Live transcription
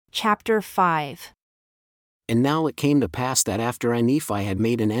Chapter 5. And now it came to pass that after Nephi had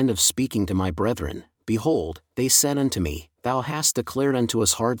made an end of speaking to my brethren, behold, they said unto me, Thou hast declared unto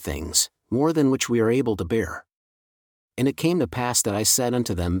us hard things, more than which we are able to bear. And it came to pass that I said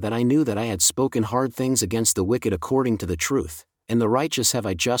unto them that I knew that I had spoken hard things against the wicked according to the truth, and the righteous have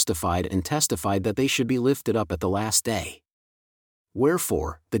I justified and testified that they should be lifted up at the last day.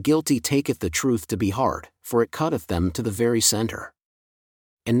 Wherefore, the guilty taketh the truth to be hard, for it cutteth them to the very center.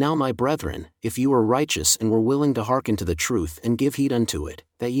 And now my brethren, if you were righteous and were willing to hearken to the truth and give heed unto it,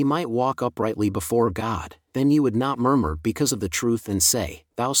 that ye might walk uprightly before God, then ye would not murmur because of the truth and say,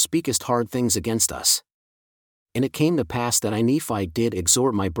 Thou speakest hard things against us. And it came to pass that Nephi did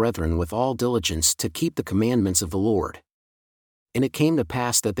exhort my brethren with all diligence to keep the commandments of the Lord. And it came to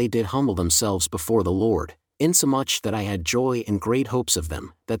pass that they did humble themselves before the Lord, insomuch that I had joy and great hopes of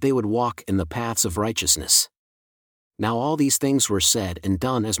them, that they would walk in the paths of righteousness. Now all these things were said and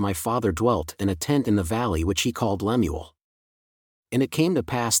done as my father dwelt in a tent in the valley which he called Lemuel. And it came to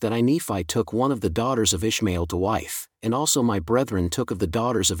pass that Nephi took one of the daughters of Ishmael to wife, and also my brethren took of the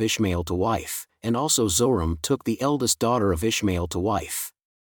daughters of Ishmael to wife, and also Zoram took the eldest daughter of Ishmael to wife.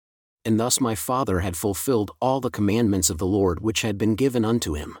 And thus my father had fulfilled all the commandments of the Lord which had been given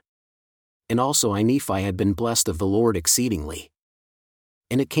unto him. And also Nephi had been blessed of the Lord exceedingly.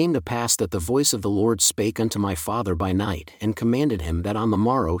 And it came to pass that the voice of the Lord spake unto my father by night and commanded him that on the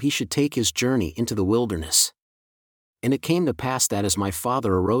morrow he should take his journey into the wilderness. And it came to pass that as my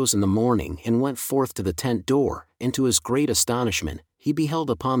father arose in the morning and went forth to the tent door, and to his great astonishment, he beheld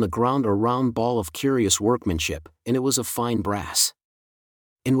upon the ground a round ball of curious workmanship, and it was of fine brass.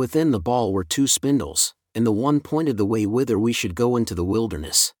 And within the ball were 2 spindles, and the one pointed the way whither we should go into the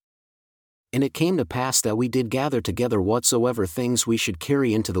wilderness. And it came to pass that we did gather together whatsoever things we should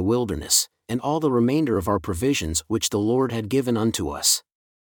carry into the wilderness, and all the remainder of our provisions which the Lord had given unto us.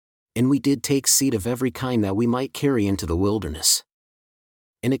 And we did take seed of every kind that we might carry into the wilderness.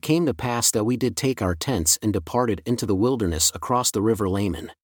 And it came to pass that we did take our tents and departed into the wilderness across the river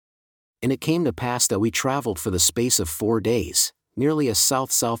Laman. And it came to pass that we traveled for the space of 4 days, nearly a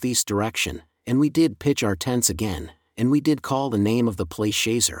south-southeast direction, and we did pitch our tents again, and we did call the name of the place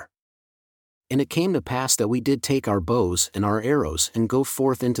Shazer. And it came to pass that we did take our bows and our arrows and go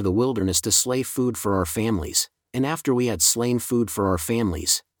forth into the wilderness to slay food for our families, and after we had slain food for our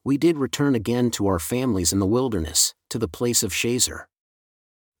families, we did return again to our families in the wilderness, to the place of Shazer.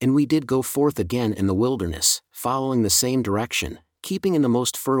 And we did go forth again in the wilderness, following the same direction, keeping in the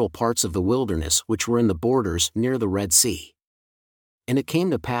most fertile parts of the wilderness which were in the borders near the Red Sea. And it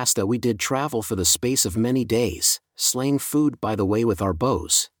came to pass that we did travel for the space of many days, slaying food by the way with our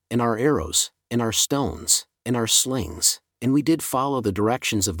bows, and our arrows, and our stones, and our slings, and we did follow the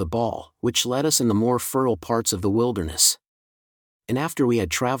directions of the ball, which led us in the more fertile parts of the wilderness. And after we had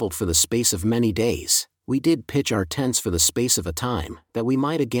traveled for the space of many days, we did pitch our tents for the space of a time, that we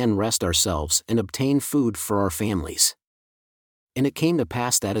might again rest ourselves and obtain food for our families. And it came to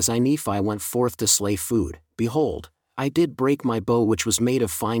pass that as Nephi went forth to slay food, behold, I did break my bow which was made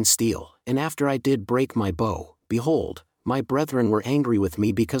of fine steel, and after I did break my bow, behold, my brethren were angry with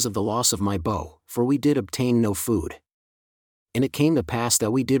me because of the loss of my bow, for we did obtain no food. And it came to pass that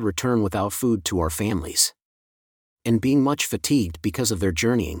we did return without food to our families. And being much fatigued because of their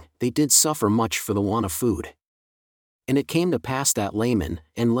journeying, they did suffer much for the want of food. And it came to pass that Laman,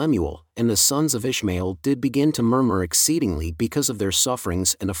 and Lemuel, and the sons of Ishmael did begin to murmur exceedingly because of their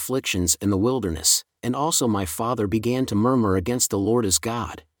sufferings and afflictions in the wilderness, and also my father began to murmur against the Lord his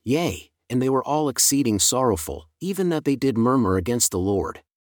God, yea, and they were all exceeding sorrowful, even that they did murmur against the Lord.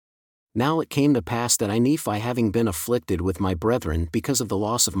 Now it came to pass that Nephi having been afflicted with my brethren because of the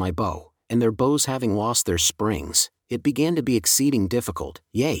loss of my bow, and their bows having lost their springs, it began to be exceeding difficult,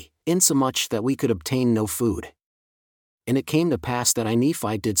 yea, insomuch that we could obtain no food. And it came to pass that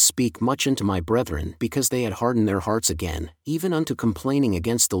Nephi did speak much unto my brethren because they had hardened their hearts again, even unto complaining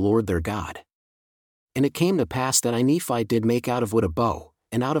against the Lord their God. And it came to pass that Nephi did make out of wood a bow,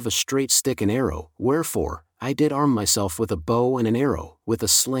 and out of a straight stick an arrow, wherefore, I did arm myself with a bow and an arrow, with a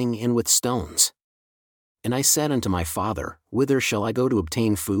sling and with stones. And I said unto my father, Whither shall I go to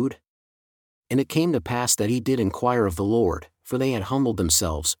obtain food? And it came to pass that he did inquire of the Lord, for they had humbled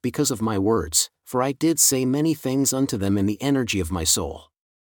themselves because of my words, for I did say many things unto them in the energy of my soul.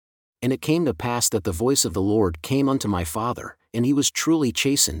 And it came to pass that the voice of the Lord came unto my father, and he was truly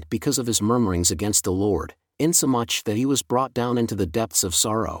chastened because of his murmurings against the Lord, insomuch that he was brought down into the depths of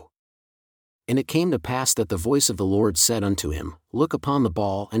sorrow. And it came to pass that the voice of the Lord said unto him, Look upon the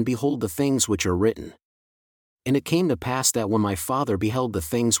ball and behold the things which are written. And it came to pass that when my father beheld the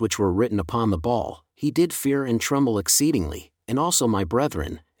things which were written upon the ball, he did fear and tremble exceedingly, and also my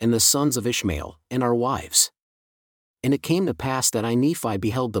brethren, and the sons of Ishmael, and our wives. And it came to pass that I Nephi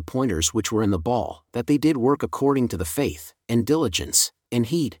beheld the pointers which were in the ball, that they did work according to the faith, and diligence, and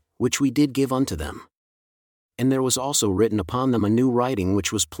heed, which we did give unto them. And there was also written upon them a new writing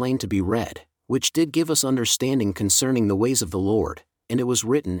which was plain to be read, which did give us understanding concerning the ways of the Lord, and it was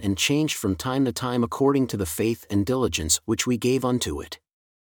written and changed from time to time according to the faith and diligence which we gave unto it.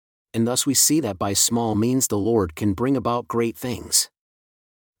 And thus we see that by small means the Lord can bring about great things.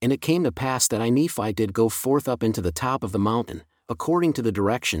 And it came to pass that I Nephi did go forth up into the top of the mountain, according to the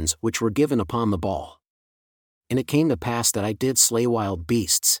directions which were given upon the ball. And it came to pass that I did slay wild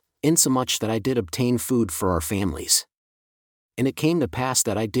beasts, insomuch that I did obtain food for our families. And it came to pass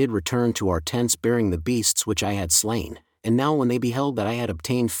that I did return to our tents bearing the beasts which I had slain, and now when they beheld that I had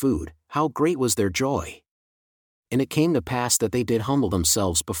obtained food, how great was their joy! And it came to pass that they did humble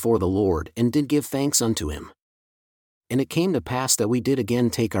themselves before the Lord and did give thanks unto him. And it came to pass that we did again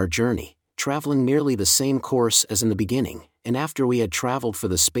take our journey, traveling nearly the same course as in the beginning, and after we had traveled for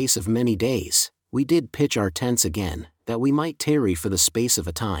the space of many days, we did pitch our tents again, that we might tarry for the space of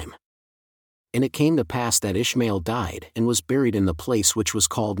a time. And it came to pass that Ishmael died and was buried in the place which was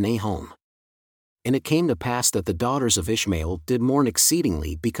called Nahom. And it came to pass that the daughters of Ishmael did mourn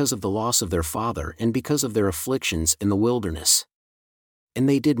exceedingly because of the loss of their father and because of their afflictions in the wilderness. And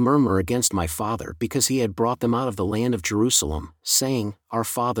they did murmur against my father because he had brought them out of the land of Jerusalem, saying, Our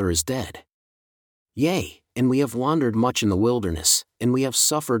father is dead. Yea, and we have wandered much in the wilderness, and we have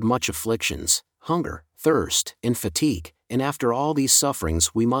suffered much afflictions, hunger, thirst, and fatigue, and after all these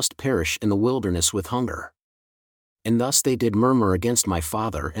sufferings we must perish in the wilderness with hunger. And thus they did murmur against my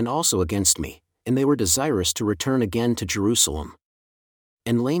father and also against me, and they were desirous to return again to Jerusalem.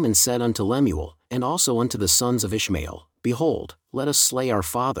 And Laman said unto Lemuel, and also unto the sons of Ishmael, Behold, let us slay our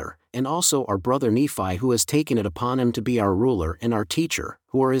father, and also our brother Nephi who has taken it upon him to be our ruler and our teacher,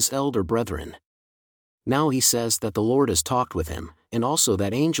 who are his elder brethren. Now he says that the Lord has talked with him, and also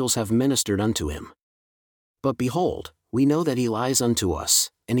that angels have ministered unto him. But behold, we know that he lies unto us,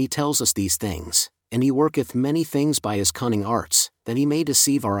 and he tells us these things, and he worketh many things by his cunning arts, that he may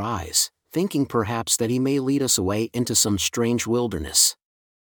deceive our eyes, thinking perhaps that he may lead us away into some strange wilderness.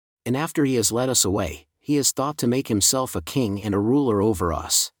 And after he has led us away, he has thought to make himself a king and a ruler over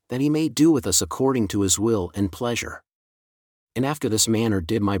us, that he may do with us according to his will and pleasure. And after this manner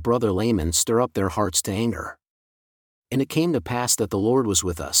did my brother Laman stir up their hearts to anger. And it came to pass that the Lord was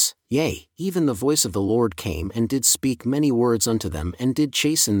with us, yea, even the voice of the Lord came and did speak many words unto them and did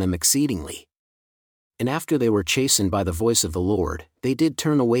chasten them exceedingly. And after they were chastened by the voice of the Lord, they did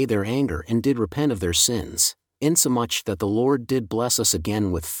turn away their anger and did repent of their sins, insomuch that the Lord did bless us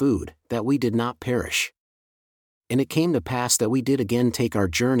again with food, that we did not perish. And it came to pass that we did again take our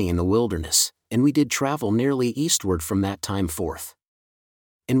journey in the wilderness, and we did travel nearly eastward from that time forth.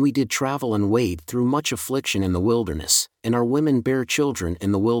 And we did travel and wade through much affliction in the wilderness, and our women bare children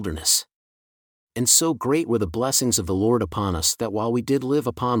in the wilderness. And so great were the blessings of the Lord upon us that while we did live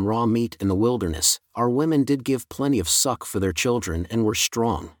upon raw meat in the wilderness, our women did give plenty of suck for their children and were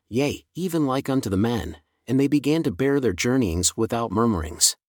strong, yea, even like unto the men, and they began to bear their journeyings without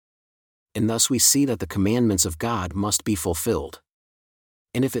murmurings. And thus we see that the commandments of God must be fulfilled.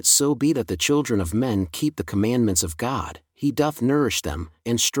 And if it so be that the children of men keep the commandments of God, he doth nourish them,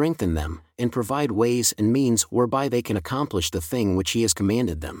 and strengthen them, and provide ways and means whereby they can accomplish the thing which he has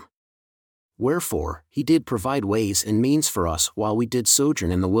commanded them. Wherefore, he did provide ways and means for us while we did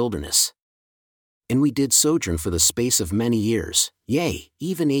sojourn in the wilderness. And we did sojourn for the space of many years, yea,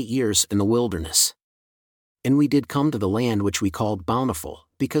 even 8 years in the wilderness. And we did come to the land which we called Bountiful,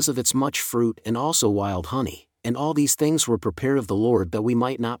 because of its much fruit and also wild honey, and all these things were prepared of the Lord that we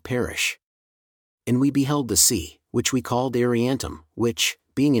might not perish. And we beheld the sea, which we called Ariantum, which,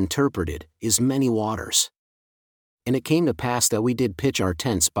 being interpreted, is many waters. And it came to pass that we did pitch our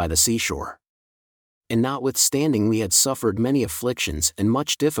tents by the seashore. And notwithstanding we had suffered many afflictions and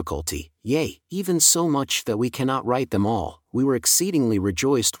much difficulty, yea, even so much that we cannot write them all, we were exceedingly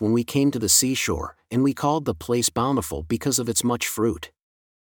rejoiced when we came to the seashore, and we called the place Bountiful because of its much fruit.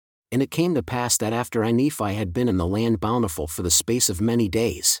 And it came to pass that after I Nephi had been in the land Bountiful for the space of many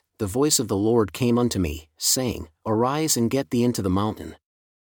days, the voice of the Lord came unto me, saying, Arise and get thee into the mountain.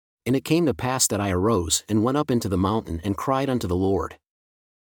 And it came to pass that I arose and went up into the mountain and cried unto the Lord.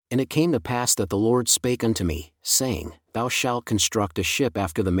 And it came to pass that the Lord spake unto me, saying, Thou shalt construct a ship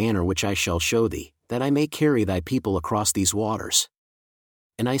after the manner which I shall show thee, that I may carry thy people across these waters.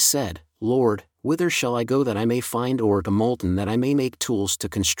 And I said, Lord, whither shall I go that I may find ore to molten that I may make tools to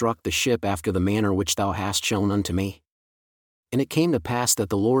construct the ship after the manner which thou hast shown unto me? And it came to pass that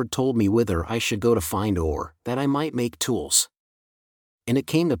the Lord told me whither I should go to find ore, that I might make tools. And it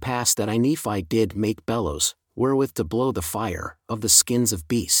came to pass that I Nephi did make bellows, wherewith to blow the fire, of the skins of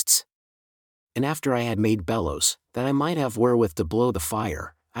beasts. And after I had made bellows, that I might have wherewith to blow the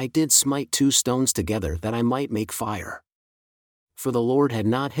fire, I did smite 2 stones together that I might make fire. For the Lord had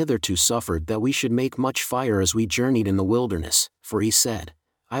not hitherto suffered that we should make much fire as we journeyed in the wilderness, for he said,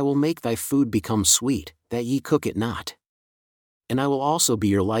 I will make thy food become sweet, that ye cook it not. And I will also be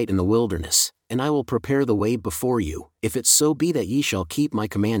your light in the wilderness, and I will prepare the way before you, if it so be that ye shall keep my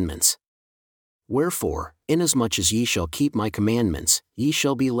commandments. Wherefore, inasmuch as ye shall keep my commandments, ye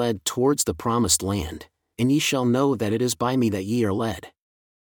shall be led towards the promised land, and ye shall know that it is by me that ye are led.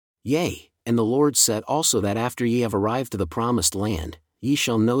 Yea, and the Lord said also that after ye have arrived to the promised land, ye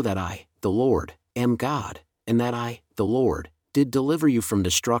shall know that I, the Lord, am God, and that I, the Lord, did deliver you from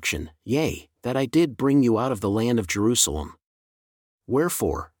destruction, yea, that I did bring you out of the land of Jerusalem.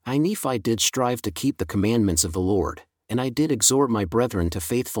 Wherefore, I Nephi did strive to keep the commandments of the Lord, and I did exhort my brethren to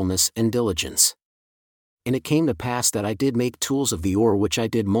faithfulness and diligence. And it came to pass that I did make tools of the ore which I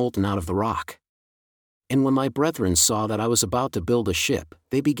did molten out of the rock. And when my brethren saw that I was about to build a ship,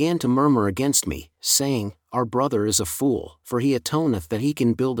 they began to murmur against me, saying, Our brother is a fool, for he atoneth that he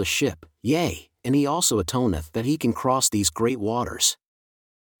can build a ship, yea, and he also atoneth that he can cross these great waters.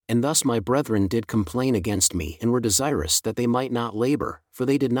 And thus my brethren did complain against me and were desirous that they might not labor, for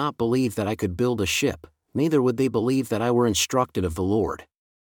they did not believe that I could build a ship, neither would they believe that I were instructed of the Lord.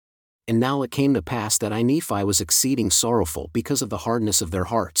 And now it came to pass that I Nephi was exceeding sorrowful because of the hardness of their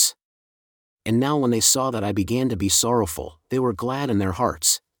hearts. And now when they saw that I began to be sorrowful, they were glad in their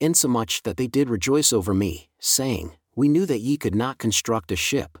hearts, insomuch that they did rejoice over me, saying, We knew that ye could not construct a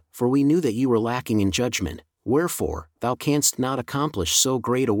ship, for we knew that ye were lacking in judgment, wherefore, thou canst not accomplish so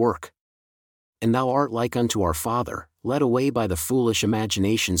great a work. And thou art like unto our father, led away by the foolish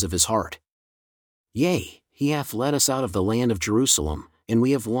imaginations of his heart. Yea, he hath led us out of the land of Jerusalem, and we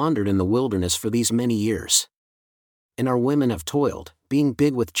have wandered in the wilderness for these many years. And our women have toiled, being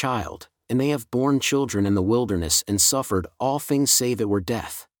big with child, and they have borne children in the wilderness and suffered all things save it were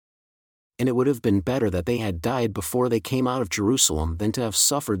death. And it would have been better that they had died before they came out of Jerusalem than to have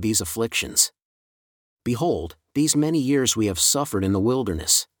suffered these afflictions. Behold, these many years we have suffered in the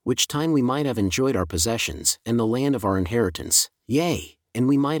wilderness, which time we might have enjoyed our possessions and the land of our inheritance, yea, and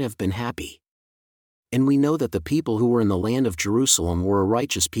we might have been happy. And we know that the people who were in the land of Jerusalem were a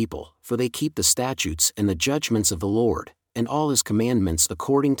righteous people, for they keep the statutes and the judgments of the Lord, and all his commandments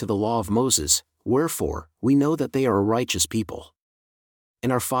according to the law of Moses, wherefore, we know that they are a righteous people.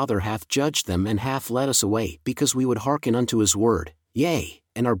 And our father hath judged them and hath led us away, because we would hearken unto his word, yea,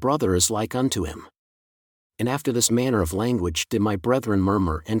 and our brother is like unto him. And after this manner of language did my brethren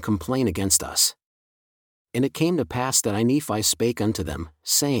murmur and complain against us. And it came to pass that I Nephi spake unto them,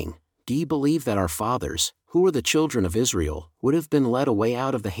 saying, Do ye believe that our fathers, who were the children of Israel, would have been led away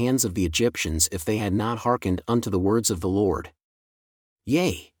out of the hands of the Egyptians if they had not hearkened unto the words of the Lord?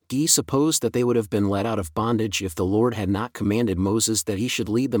 Yea, do ye suppose that they would have been led out of bondage if the Lord had not commanded Moses that he should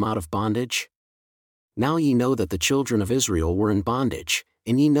lead them out of bondage? Now ye know that the children of Israel were in bondage,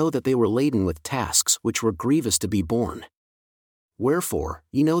 and ye know that they were laden with tasks which were grievous to be borne. Wherefore,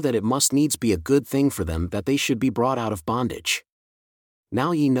 ye know that it must needs be a good thing for them that they should be brought out of bondage.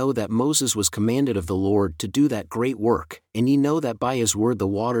 Now ye know that Moses was commanded of the Lord to do that great work, and ye know that by his word the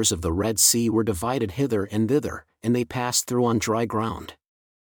waters of the Red Sea were divided hither and thither, and they passed through on dry ground.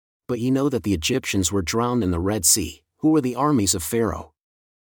 But ye know that the Egyptians were drowned in the Red Sea, who were the armies of Pharaoh.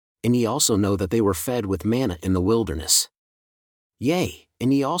 And ye also know that they were fed with manna in the wilderness. Yea,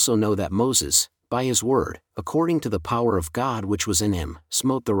 and ye also know that Moses, by his word, according to the power of God which was in him,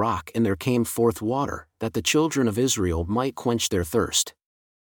 smote the rock and there came forth water, that the children of Israel might quench their thirst.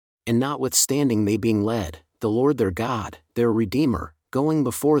 And notwithstanding they being led, the Lord their God, their Redeemer, going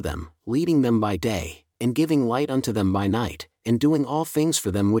before them, leading them by day, and giving light unto them by night, and doing all things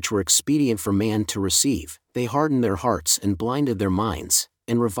for them which were expedient for man to receive, they hardened their hearts and blinded their minds,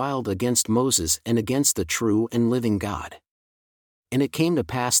 and reviled against Moses and against the true and living God. And it came to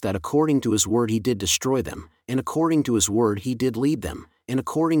pass that according to his word he did destroy them, and according to his word he did lead them, and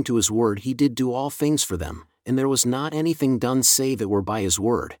according to his word he did do all things for them, and there was not anything done save it were by his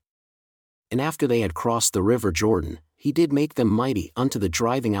word. And after they had crossed the river Jordan, he did make them mighty unto the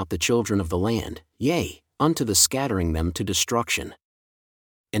driving out the children of the land, yea, unto the scattering them to destruction.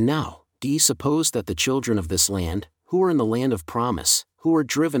 And now, do ye suppose that the children of this land, who are in the land of promise, who were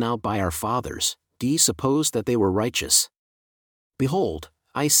driven out by our fathers, do ye suppose that they were righteous? Behold,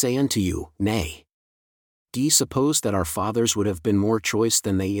 I say unto you, nay. Do ye suppose that our fathers would have been more choice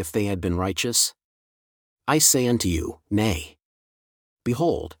than they if they had been righteous? I say unto you, nay.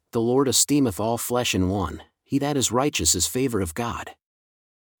 Behold, the Lord esteemeth all flesh in one, he that is righteous is favored of God.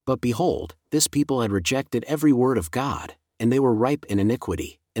 But behold, this people had rejected every word of God, and they were ripe in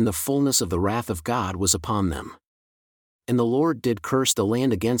iniquity, and the fullness of the wrath of God was upon them. And the Lord did curse the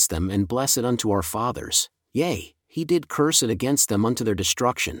land against them and bless it unto our fathers, yea, he did curse it against them unto their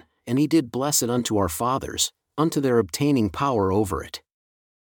destruction, and he did bless it unto our fathers, unto their obtaining power over it.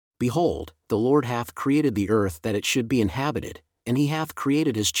 Behold, the Lord hath created the earth that it should be inhabited, and he hath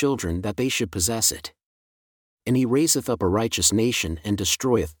created his children that they should possess it. And he raiseth up a righteous nation and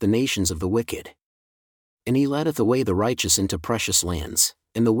destroyeth the nations of the wicked. And he leadeth away the righteous into precious lands,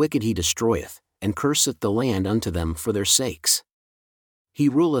 and the wicked he destroyeth, and curseth the land unto them for their sakes. He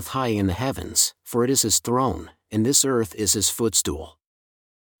ruleth high in the heavens, for it is his throne, and this earth is his footstool.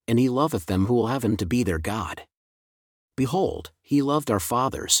 And he loveth them who will have him to be their God. Behold, he loved our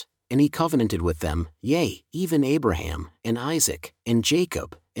fathers, and he covenanted with them, yea, even Abraham, and Isaac, and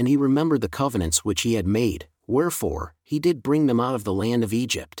Jacob, and he remembered the covenants which he had made, wherefore, he did bring them out of the land of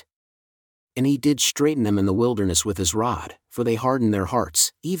Egypt. And he did straiten them in the wilderness with his rod, for they hardened their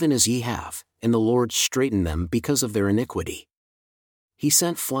hearts, even as ye have, and the Lord straitened them because of their iniquity. He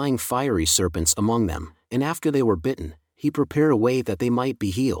sent flying fiery serpents among them, and after they were bitten, he prepared a way that they might be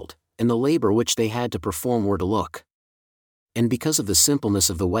healed, and the labor which they had to perform were to look. And because of the simpleness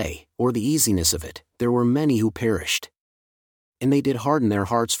of the way, or the easiness of it, there were many who perished. And they did harden their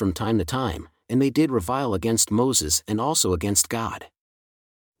hearts from time to time, and they did revile against Moses and also against God.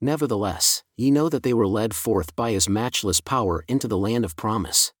 Nevertheless, ye know that they were led forth by his matchless power into the land of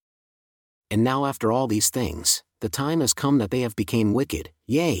promise. And now after all these things, the time has come that they have become wicked,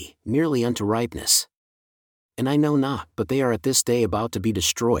 yea, nearly unto ripeness. And I know not, but they are at this day about to be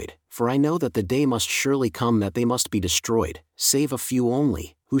destroyed, for I know that the day must surely come that they must be destroyed, save a few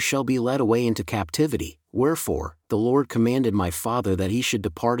only, who shall be led away into captivity, wherefore, the Lord commanded my father that he should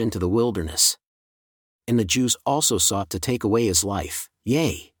depart into the wilderness. And the Jews also sought to take away his life,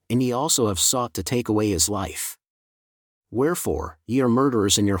 yea, and ye also have sought to take away his life. Wherefore, ye are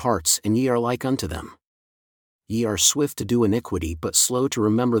murderers in your hearts, and ye are like unto them. Ye are swift to do iniquity, but slow to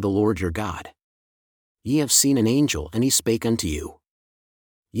remember the Lord your God. Ye have seen an angel, and he spake unto you.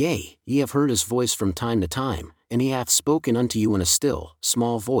 Yea, ye have heard his voice from time to time, and he hath spoken unto you in a still,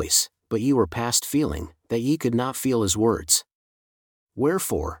 small voice, but ye were past feeling, that ye could not feel his words.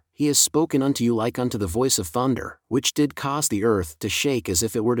 Wherefore, he has spoken unto you like unto the voice of thunder, which did cause the earth to shake as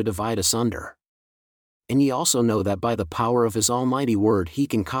if it were to divide asunder. And ye also know that by the power of his almighty word he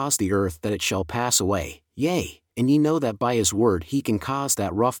can cause the earth that it shall pass away, yea, and ye know that by his word he can cause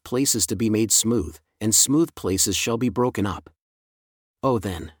that rough places to be made smooth, and smooth places shall be broken up. Oh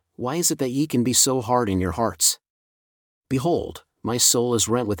then, why is it that ye can be so hard in your hearts? Behold, my soul is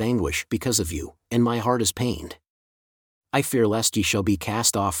rent with anguish because of you, and my heart is pained. I fear lest ye shall be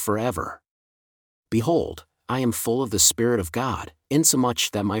cast off forever. Behold, I am full of the Spirit of God,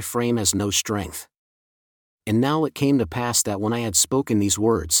 insomuch that my frame has no strength. And now it came to pass that when I had spoken these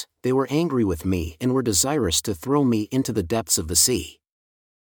words, they were angry with me and were desirous to throw me into the depths of the sea.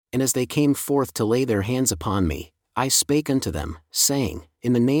 And as they came forth to lay their hands upon me, I spake unto them, saying,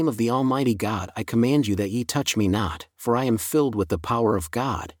 In the name of the Almighty God I command you that ye touch me not, for I am filled with the power of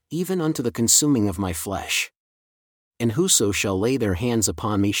God, even unto the consuming of my flesh. And whoso shall lay their hands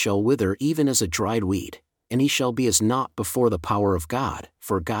upon me shall wither even as a dried weed, and he shall be as naught before the power of God,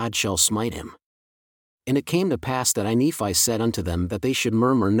 for God shall smite him. And it came to pass that Nephi said unto them that they should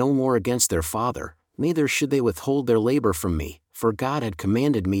murmur no more against their father, neither should they withhold their labor from me, for God had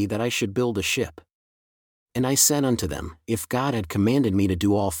commanded me that I should build a ship. And I said unto them, If God had commanded me to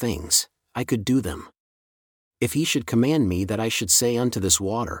do all things, I could do them. If he should command me that I should say unto this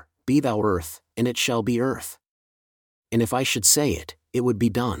water, Be thou earth, and it shall be earth. And if I should say it, it would be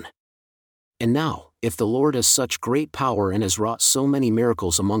done. And now, if the Lord has such great power and has wrought so many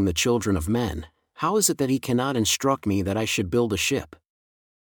miracles among the children of men, how is it that he cannot instruct me that I should build a ship?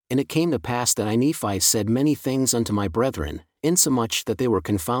 And it came to pass that Nephi said many things unto my brethren, insomuch that they were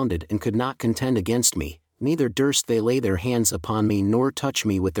confounded and could not contend against me, neither durst they lay their hands upon me nor touch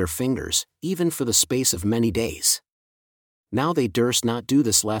me with their fingers, even for the space of many days. Now they durst not do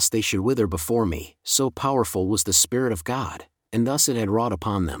this lest they should wither before me, so powerful was the Spirit of God, and thus it had wrought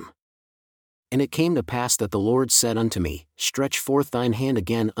upon them. And it came to pass that the Lord said unto me, Stretch forth thine hand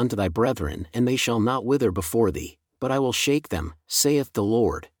again unto thy brethren, and they shall not wither before thee, but I will shake them, saith the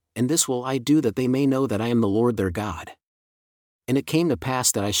Lord, and this will I do that they may know that I am the Lord their God. And it came to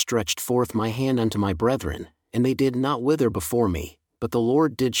pass that I stretched forth my hand unto my brethren, and they did not wither before me, but the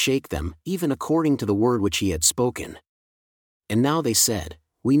Lord did shake them, even according to the word which he had spoken. And now they said,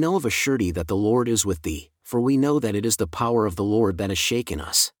 We know of a surety that the Lord is with thee, for we know that it is the power of the Lord that has shaken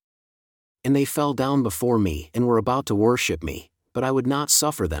us. And they fell down before me and were about to worship me, but I would not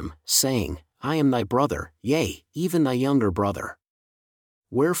suffer them, saying, I am thy brother, yea, even thy younger brother.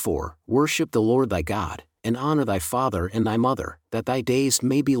 Wherefore, worship the Lord thy God, and honor thy father and thy mother, that thy days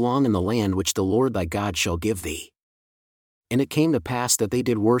may be long in the land which the Lord thy God shall give thee. And it came to pass that they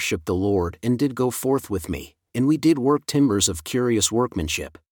did worship the Lord and did go forth with me, and we did work timbers of curious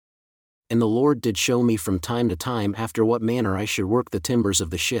workmanship. And the Lord did show me from time to time after what manner I should work the timbers of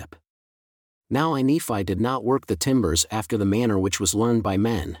the ship. Now I Nephi did not work the timbers after the manner which was learned by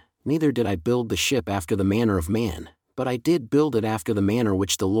men, neither did I build the ship after the manner of man, but I did build it after the manner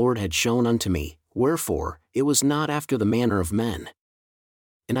which the Lord had shown unto me, wherefore, it was not after the manner of men.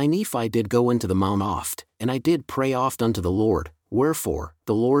 And I Nephi did go into the mount oft, and I did pray oft unto the Lord, wherefore,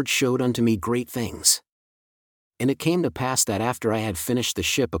 the Lord showed unto me great things. And it came to pass that after I had finished the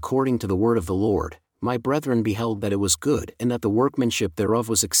ship according to the word of the Lord, my brethren beheld that it was good and that the workmanship thereof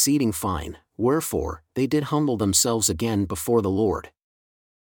was exceeding fine, wherefore, they did humble themselves again before the Lord.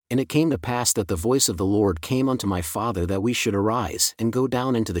 And it came to pass that the voice of the Lord came unto my father that we should arise and go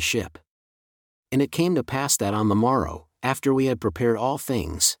down into the ship. And it came to pass that on the morrow, after we had prepared all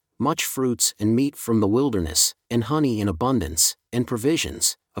things, much fruits and meat from the wilderness, and honey in abundance, and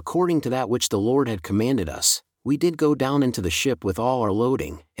provisions, according to that which the Lord had commanded us, we did go down into the ship with all our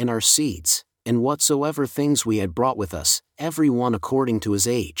loading, and our seeds, and whatsoever things we had brought with us, every one according to his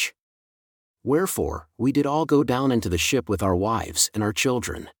age. Wherefore, we did all go down into the ship with our wives and our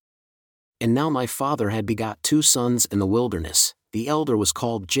children. And now my father had begot 2 sons in the wilderness, the elder was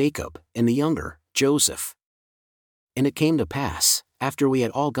called Jacob, and the younger, Joseph. And it came to pass, after we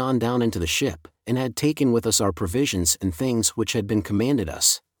had all gone down into the ship, and had taken with us our provisions and things which had been commanded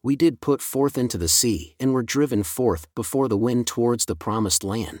us, we did put forth into the sea and were driven forth before the wind towards the promised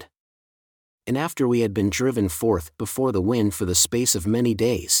land. And after we had been driven forth before the wind for the space of many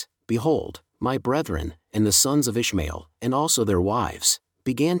days, behold, my brethren, and the sons of Ishmael, and also their wives,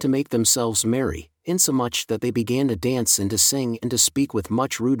 began to make themselves merry, insomuch that they began to dance and to sing and to speak with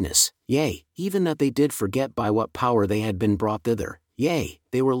much rudeness, yea, even that they did forget by what power they had been brought thither, yea,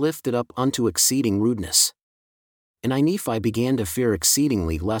 they were lifted up unto exceeding rudeness. And I Nephi began to fear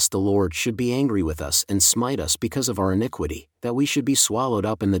exceedingly lest the Lord should be angry with us and smite us because of our iniquity, that we should be swallowed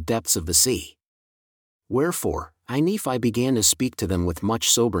up in the depths of the sea. Wherefore, I Nephi began to speak to them with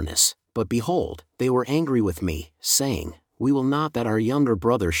much soberness, but behold, they were angry with me, saying, We will not that our younger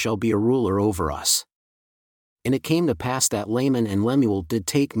brother shall be a ruler over us. And it came to pass that Laman and Lemuel did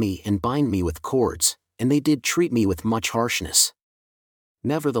take me and bind me with cords, and they did treat me with much harshness.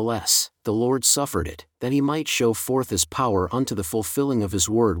 Nevertheless, the Lord suffered it, that he might show forth his power unto the fulfilling of his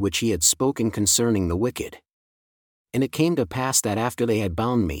word which he had spoken concerning the wicked. And it came to pass that after they had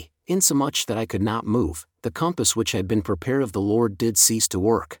bound me, insomuch that I could not move, the compass which had been prepared of the Lord did cease to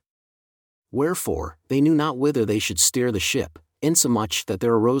work. Wherefore, they knew not whither they should steer the ship, insomuch that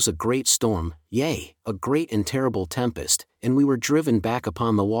there arose a great storm, yea, a great and terrible tempest, and we were driven back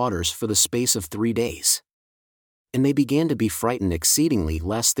upon the waters for the space of 3 days. And they began to be frightened exceedingly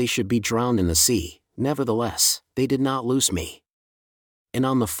lest they should be drowned in the sea, nevertheless, they did not loose me. And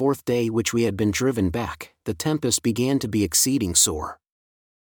on the 4th day which we had been driven back, the tempest began to be exceeding sore.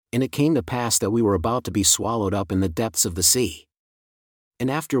 And it came to pass that we were about to be swallowed up in the depths of the sea. And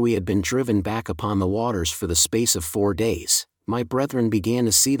after we had been driven back upon the waters for the space of 4 days, my brethren began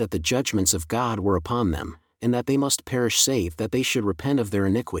to see that the judgments of God were upon them, and that they must perish save that they should repent of their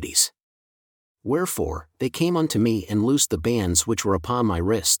iniquities. Wherefore, they came unto me and loosed the bands which were upon my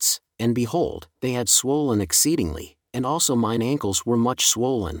wrists, and behold, they had swollen exceedingly, and also mine ankles were much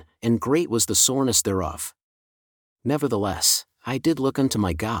swollen, and great was the soreness thereof. Nevertheless, I did look unto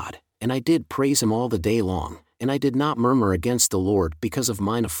my God, and I did praise him all the day long, and I did not murmur against the Lord because of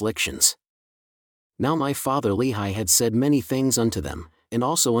mine afflictions. Now my father Lehi had said many things unto them, and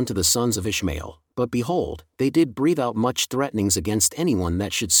also unto the sons of Ishmael, but behold, they did breathe out much threatenings against anyone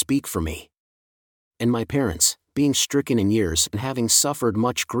that should speak for me. And my parents, being stricken in years and having suffered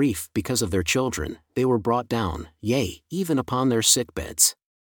much grief because of their children, they were brought down, yea, even upon their sick beds.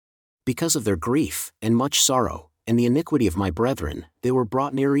 Because of their grief, and much sorrow, and the iniquity of my brethren, they were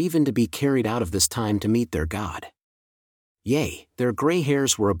brought near even to be carried out of this time to meet their God. Yea, their gray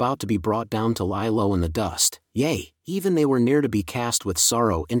hairs were about to be brought down to lie low in the dust, yea, even they were near to be cast with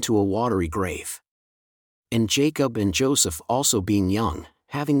sorrow into a watery grave. And Jacob and Joseph also being young,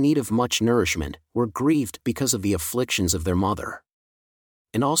 having need of much nourishment, were grieved because of the afflictions of their mother.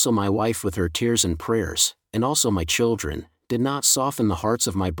 And also my wife with her tears and prayers, and also my children, did not soften the hearts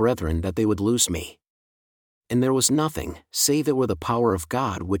of my brethren that they would loose me. And there was nothing, save it were the power of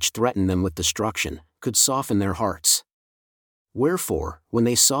God which threatened them with destruction, could soften their hearts. Wherefore, when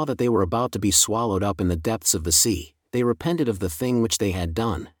they saw that they were about to be swallowed up in the depths of the sea, they repented of the thing which they had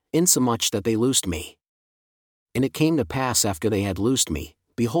done, insomuch that they loosed me. And it came to pass after they had loosed me,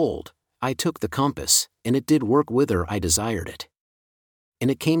 behold, I took the compass, and it did work whither I desired it. And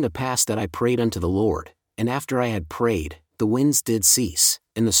it came to pass that I prayed unto the Lord, and after I had prayed, the winds did cease,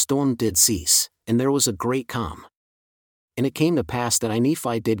 and the storm did cease, and there was a great calm. And it came to pass that I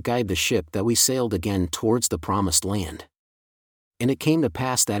Nephi did guide the ship that we sailed again towards the promised land. And it came to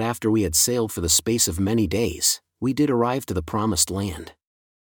pass that after we had sailed for the space of many days, we did arrive to the promised land.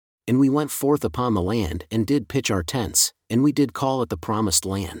 And we went forth upon the land and did pitch our tents, and we did call it the promised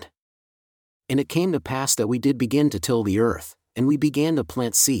land. And it came to pass that we did begin to till the earth, and we began to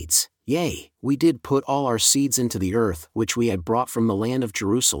plant seeds, yea, we did put all our seeds into the earth which we had brought from the land of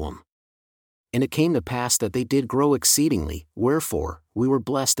Jerusalem. And it came to pass that they did grow exceedingly, wherefore, we were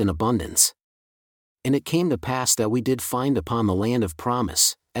blessed in abundance. And it came to pass that we did find upon the land of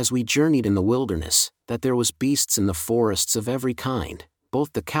promise, as we journeyed in the wilderness, that there was beasts in the forests of every kind,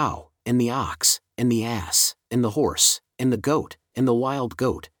 both the cow, and the ox, and the ass, and the horse, and the goat, and the wild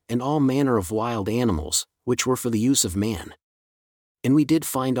goat, and all manner of wild animals, which were for the use of man. And we did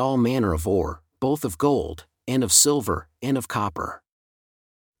find all manner of ore, both of gold, and of silver, and of copper.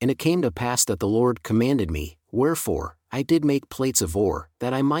 And it came to pass that the Lord commanded me, wherefore, I did make plates of ore,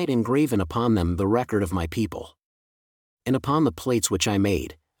 that I might engraven upon them the record of my people. And upon the plates which I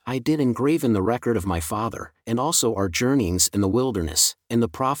made, I did engraven the record of my father, and also our journeyings in the wilderness, and the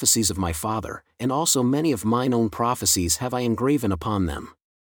prophecies of my father, and also many of mine own prophecies have I engraven upon them.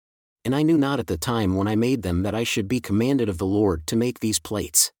 And I knew not at the time when I made them that I should be commanded of the Lord to make these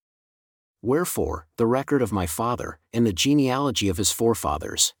plates. Wherefore, the record of my father, and the genealogy of his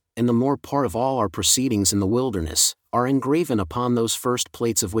forefathers, and the more part of all our proceedings in the wilderness, are engraven upon those first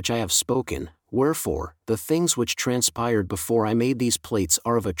plates of which I have spoken. Wherefore, the things which transpired before I made these plates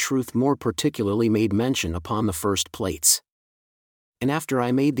are of a truth more particularly made mention upon the first plates. And after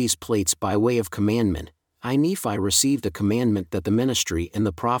I made these plates by way of commandment, I Nephi received a commandment that the ministry and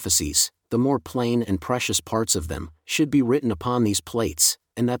the prophecies, the more plain and precious parts of them, should be written upon these plates,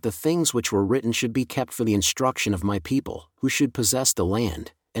 and that the things which were written should be kept for the instruction of my people, who should possess the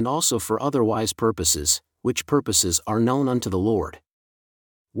land, and also for otherwise purposes, which purposes are known unto the Lord.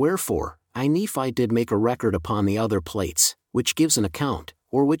 Wherefore, I Nephi did make a record upon the other plates, which gives an account,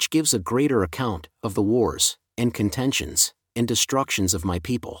 or which gives a greater account, of the wars, and contentions, and destructions of my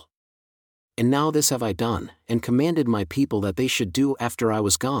people. And now this have I done, and commanded my people that they should do after I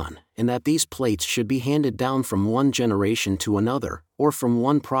was gone, and that these plates should be handed down from one generation to another, or from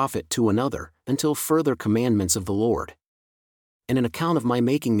one prophet to another, until further commandments of the Lord. And an account of my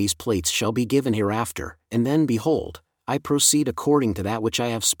making these plates shall be given hereafter, and then behold, I proceed according to that which I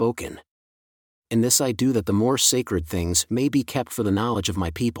have spoken. And this I do that the more sacred things may be kept for the knowledge of my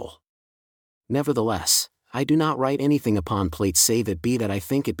people. Nevertheless, I do not write anything upon plates save it be that I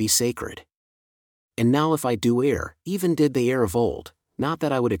think it be sacred. And now if I do err, even did they err of old, not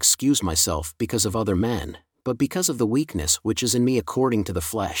that I would excuse myself because of other men, but because of the weakness which is in me according to the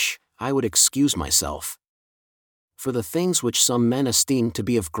flesh, I would excuse myself. For the things which some men esteem to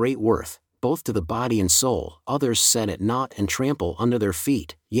be of great worth, both to the body and soul, others set at naught and trample under their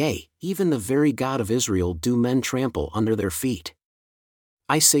feet, yea, even the very God of Israel do men trample under their feet.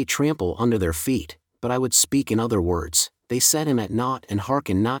 I say trample under their feet, but I would speak in other words, they set him at naught and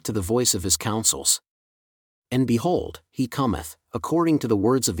hearken not to the voice of his counsels. And behold, he cometh, according to the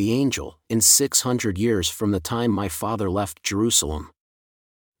words of the angel, in 600 years from the time my father left Jerusalem.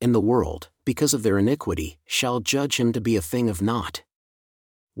 And the world, because of their iniquity, shall judge him to be a thing of naught.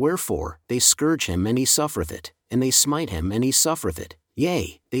 Wherefore, they scourge him and he suffereth it, and they smite him and he suffereth it,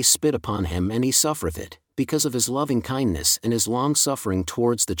 yea, they spit upon him and he suffereth it, because of his loving kindness and his long-suffering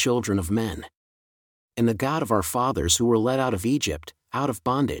towards the children of men. And the God of our fathers who were led out of Egypt, out of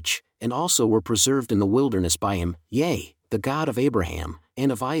bondage, and also were preserved in the wilderness by him, yea, the God of Abraham,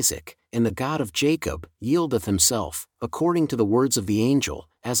 and of Isaac, and the God of Jacob, yieldeth himself, according to the words of the angel,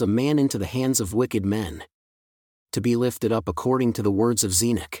 as a man into the hands of wicked men, to be lifted up according to the words of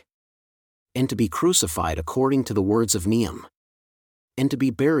Enoch, and to be crucified according to the words of Nehem, and to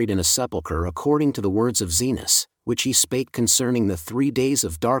be buried in a sepulchre according to the words of Zenos, which he spake concerning the 3 days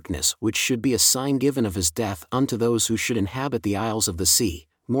of darkness which should be a sign given of his death unto those who should inhabit the isles of the sea,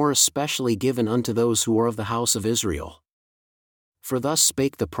 more especially given unto those who are of the house of Israel. For thus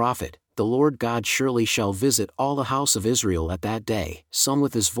spake the prophet, the Lord God surely shall visit all the house of Israel at that day, some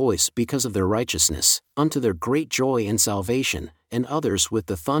with his voice because of their righteousness, unto their great joy and salvation, and others with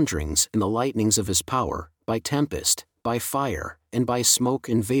the thunderings and the lightnings of his power, by tempest, by fire, and by smoke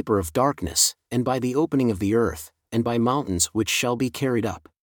and vapor of darkness, and by the opening of the earth, and by mountains which shall be carried up.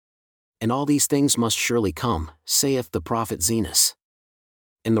 and all these things must surely come, saith the prophet Zenos.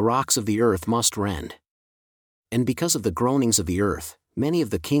 And the rocks of the earth must rend. And because of the groanings of the earth, many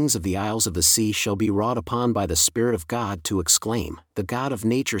of the kings of the isles of the sea shall be wrought upon by the Spirit of God to exclaim, the God of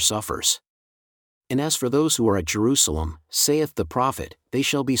nature suffers. And as for those who are at Jerusalem, saith the prophet, they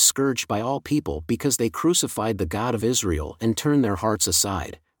shall be scourged by all people because they crucified the God of Israel and turned their hearts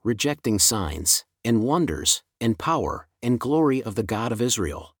aside, rejecting signs, and wonders, and power, and glory of the God of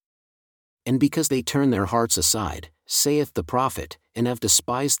Israel. And because they turn their hearts aside, saith the prophet, and have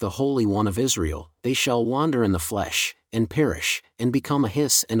despised the Holy One of Israel, they shall wander in the flesh, and perish, and become a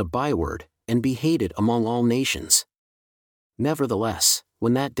hiss and a byword, and be hated among all nations. Nevertheless,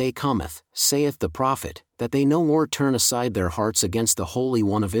 when that day cometh, saith the prophet, that they no more turn aside their hearts against the Holy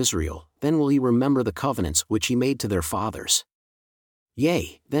One of Israel, then will he remember the covenants which he made to their fathers.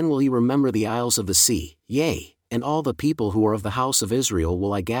 Yea, then will he remember the isles of the sea, yea, and all the people who are of the house of Israel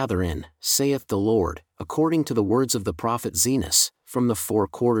will I gather in, saith the Lord, according to the words of the prophet Zenos, from the four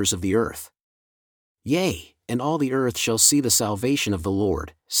quarters of the earth. Yea, and all the earth shall see the salvation of the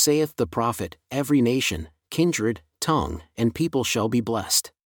Lord, saith the prophet, every nation, kindred, tongue, and people shall be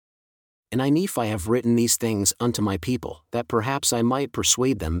blessed. And I Nephi have written these things unto my people, that perhaps I might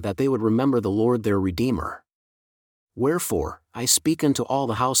persuade them that they would remember the Lord their Redeemer. Wherefore, I speak unto all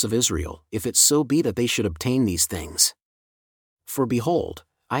the house of Israel, if it so be that they should obtain these things. For behold,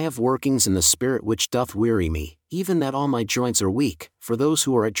 I have workings in the spirit which doth weary me, even that all my joints are weak, for those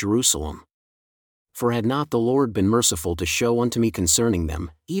who are at Jerusalem. For had not the Lord been merciful to show unto me concerning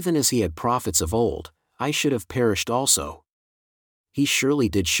them, even as he had prophets of old, I should have perished also. He surely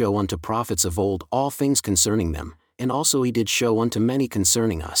did show unto prophets of old all things concerning them, and also he did show unto many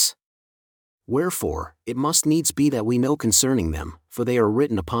concerning us. Wherefore, it must needs be that we know concerning them, for they are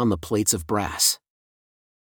written upon the plates of brass.